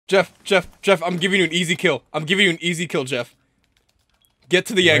Geoff, I'm giving you an easy kill. I'm giving you an easy kill, Geoff. Get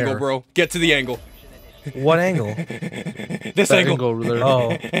to the angle, bro. Get to the angle. What angle? This angle.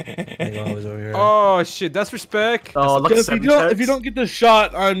 Oh. Angle was over here. Oh shit, that's respect. Oh, look, If you don't get the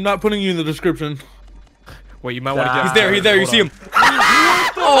shot, I'm not putting you in the description. Wait, you might want to get. He's there. You see him?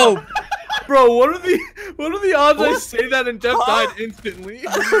 Oh, Bro, what are the odds I say that and Geoff died instantly?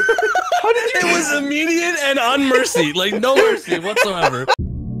 How did you? It was immediate and unmercy, like no mercy whatsoever.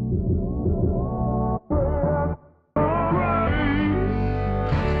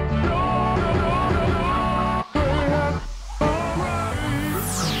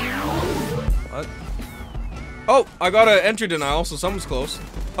 What? Oh, I got an entry denial, so someone's close.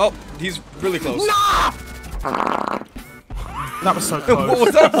 Oh, he's really close. No! That was so close. What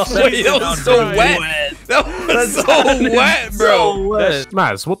was that? Wait, that was so wet. That was so wet, bro.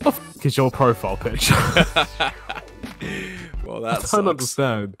 Maazz, what the f is your profile picture? Well, that I don't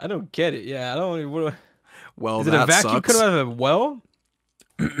understand. I don't get it. Yeah, I don't. What, well, is it a that vacuum? sucks. Could have a well.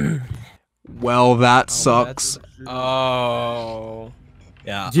 Well, that sucks. Oh.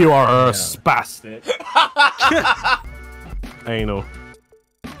 Yeah. You are a spastic. Anal.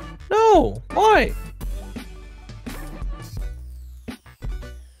 No. Why?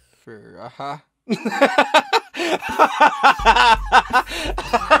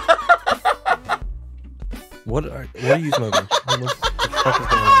 What are you smoking? What the fuck is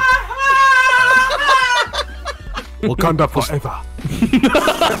going on? Wakanda forever.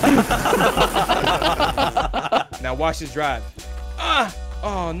 Now watch this drive. Ah!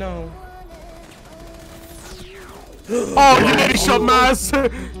 Oh no. Oh, you nearly shot Maazz.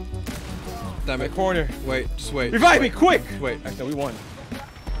 Damn My it. corner. Wait, just wait. Revive me quick. Wait. Actually, we won.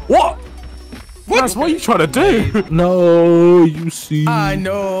 What? Maazz, what are you trying to do? No, you see. I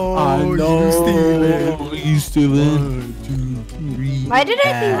know. You stealing. Why did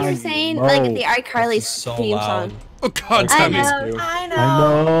I think you were saying like the iCarly theme song? Oh god I damn it. know. I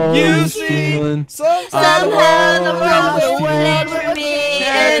know. You see. see, Somehow the world will wait for me,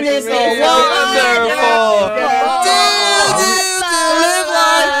 and it's so wonderful.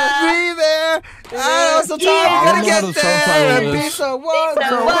 So time gotta get there and be so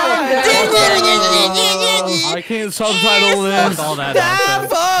wonderful. I can't subtitle this. All that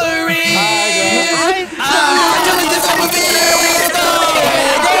nonsense.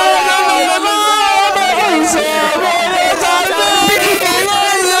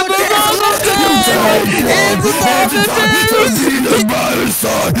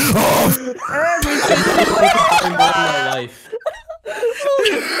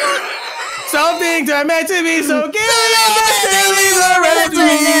 Something that meant to be so good.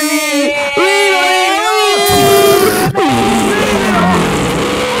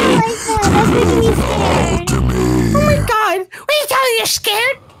 Oh my god! What are you telling me you're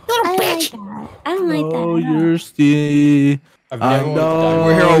scared? Little bitch! I don't like that. Oh, you're Steve. I know.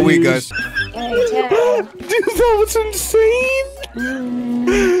 We're here all week, guys. Dude, that was insane.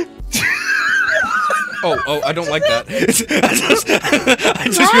 Oh, I don't like that. I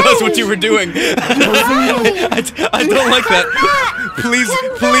just realized what you were doing. I don't like that. Please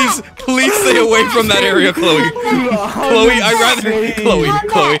stay away from that area, Chloe. Chloe, I'd rather Chloe.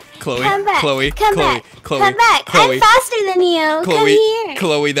 Come back. Chloe. Come back. I'm faster than you. Come here.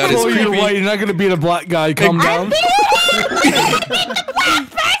 Chloe, that is Chloe, you're white. creepy. You're not gonna beat a black guy. Calm down.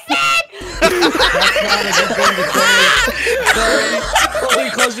 Chloe,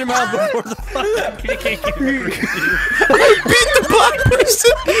 close your mouth before the fuck. I beat the black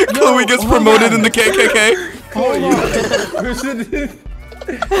person. Chloe gets promoted in the KKK. I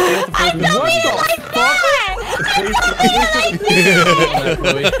don't mean it like that! I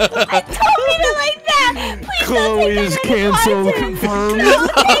don't mean it like that! Please Chloe is canceled. Confirmed.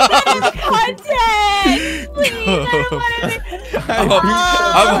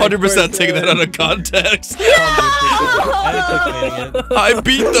 I'm 100% taking that out of context. I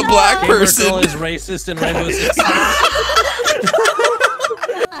beat the black person. Is racist and Rainbow Six.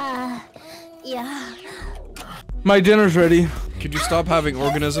 Yeah. My dinner's ready. Could you stop having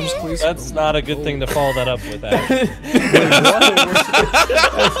organisms, please? That's not a good thing to follow that up with. Did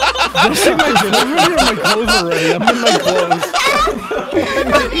you see my dinner's ready? Or my clothes are ready. I'm in my clothes.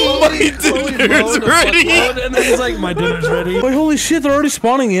 My dinner's ready. And then he's like, my dinner's ready. Wait, holy shit! They're already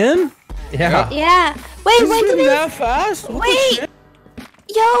spawning in. Yeah. Yeah. Wait, when did that fast? What the Wait. shit?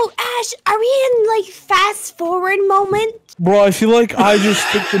 Yo, Ash, are we in like fast forward moment? Bro, I feel like I just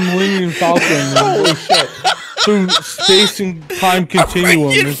took the Millennium Falcon. Holy shit! Through space and time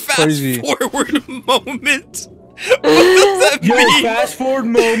continuum. It's crazy. Forward moment. What does that Yo, mean? fast forward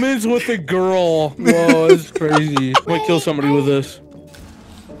moments with a girl. Whoa, that's crazy. Might kill somebody with this.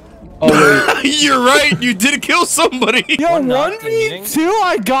 You're right. You did kill somebody. Yo, 1v2.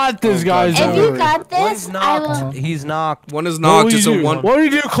 I got this, guys. If you got this, One's I will. knocked. He's knocked. One is knocked. It's a do? one. What do you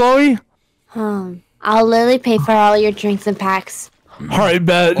do, Chloe? I'll literally pay for all your drinks and packs. All right,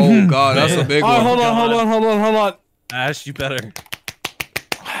 bet. Oh God, that's a big one. Hold on. Ash, you better.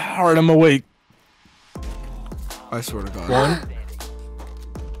 All right, I'm awake. I swear to God. One.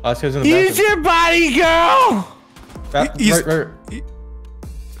 Oscar's in the Use your body, girl. He's-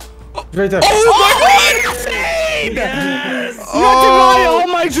 Right there. Oh my God! Yes. You have to buy all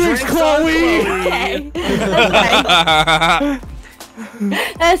my drinks, Chloe. Okay.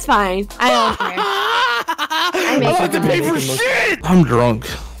 That's fine. I don't care. I I have to pay for shit. I'm drunk.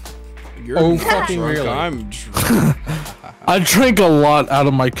 You're fucking drunk. really? I'm drunk. I drank a lot out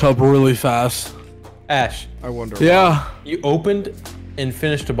of my cup really fast. Ash, I wonder. Yeah. you opened and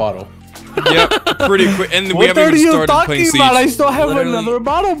finished a bottle. Yep, pretty quick. And we What haven't are even you started playing talking about? I Siege. still have Literally- another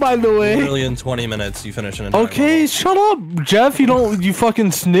bottle, by the way. Literally in 20 minutes, you finish an entire Okay, shut up, Jeff. You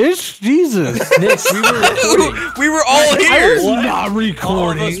fucking snitch? Jesus. Nick, we were recording. We were all I here. was not bottle. All of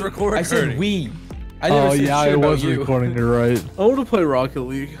recording. us recording. I said we. I never Oh said yeah, shit I about was you. recording. You're right. I want to play Rocket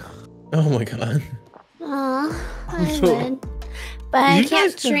League. Oh my God. Aw, I So- would. But I You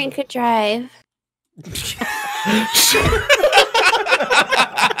can't guys can- drink or drive.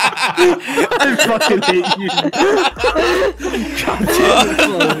 I fucking hate you. God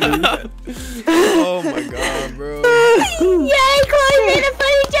damn it, Oh my God, bro. Yay, Chloe made a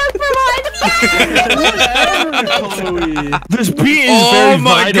funny joke for Chloe. This beat is Oh very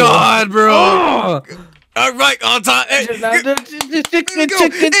my vital. God, bro. Oh. All right, on time. Hey, Chicken, rock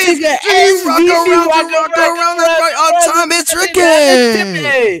chicken, around. That's right, on time. It's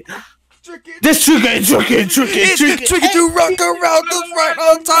Ricky. This tricky It's tricky to rock around. That's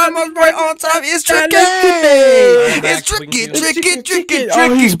right, on time. It's tricky. It's tricky.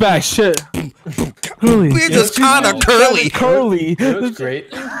 Oh, he's back. Shit. Curly. It's just kind of curly. Curly. You know what's great?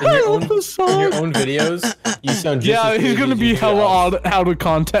 In your own videos, you sound just Yeah, as he's good gonna as be you do hella Ash. out of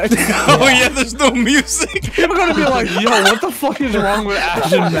context. Oh yeah, there's no music. People are gonna be like, yo, what the fuck is wrong with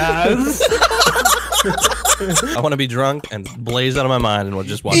Ash and Maazz? I want to be drunk and blaze out of my mind and we'll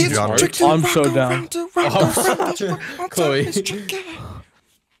just watch John Wick. I'm so down. Chloe.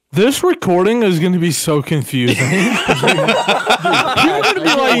 This recording is gonna be so confusing. People are gonna be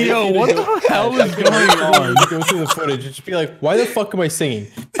like, yo, what the hell is going on? Go through the footage. Just be like, why the fuck am I singing?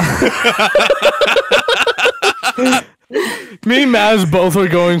 Me and Maazz both are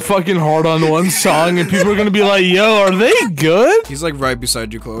going fucking hard on one song, and people are gonna be like, yo, are they good? He's like right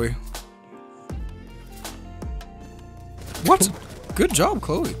beside you, Chloe. What? Good job,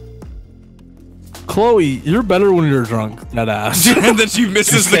 Chloe. Chloe, you're better when you're drunk, that ass. And then she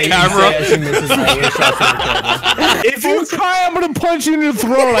misses the camera. If you cry, I'm gonna punch you in the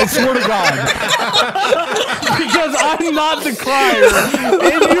throat, I swear to God. Because I'm not the crier.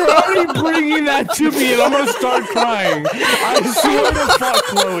 And you're already bringing that to me, and I'm gonna start crying. I swear to fuck,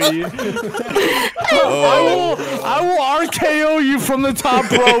 Chloe. I will RKO you from the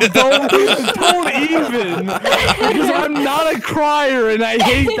top rope. Don't even. Because I'm not a crier, and I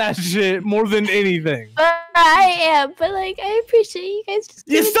hate that shit more than anything. But I am. But like, I appreciate you guys. Just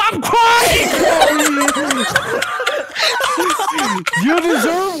You stop crying, Chloe! You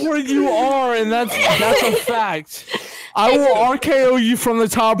deserve where you are, and that's a fact. I will RKO you from the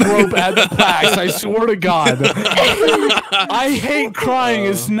top rope at the PAX, I swear to God. I hate crying,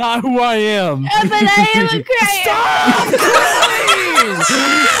 it's not who I am. But I am a crier.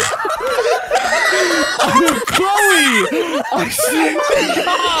 Chloe! I swear to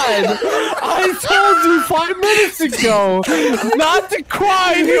God! I told you 5 minutes ago not to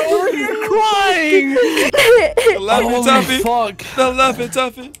cry, and you're over here crying! Holy fuck. The Laffy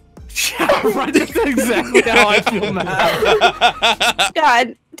Taffy. Yeah, right, that's exactly how I feel now.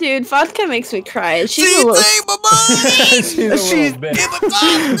 God, dude, vodka makes me cry. She's a She's little. She's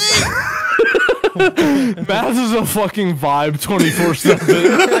Maazz is a fucking vibe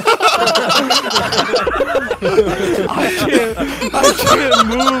 24/7. I can't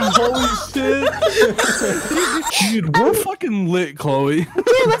move, holy shit. Dude, we're fucking lit, Chloe.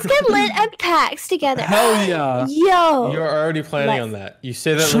 Dude, let's get lit at PAX together. Hell yeah. Yo. You're already planning on that. You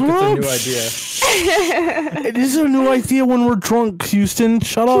say that Shut like it's a up. new idea. It is a new idea when we're drunk, Houston.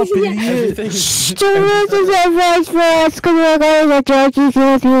 Shut up, idiot.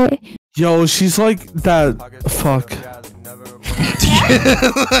 Yo, she's like that. Fuck.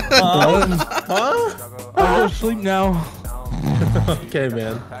 Huh? I'll go to sleep now. Okay,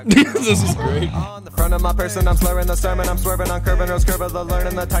 man. This is great. On the front of my person, I'm slurring the sermon. I'm swerving on curving roads, curve of the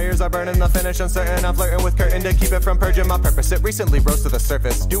learning. The tires are burning, the finish uncertain. I'm flirting with curtain to keep it from purging my purpose. It recently rose to the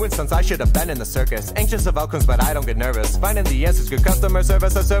surface. Doing stunts I should have been in the circus. Anxious of outcomes, but I don't get nervous. Finding the answers, good customer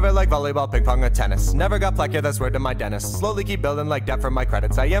service. I serve it like volleyball, ping pong, or tennis. Never got plaque, yeah, that's word to my dentist. Slowly keep building like debt for my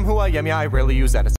credits. I am who I am, yeah, I really use edits.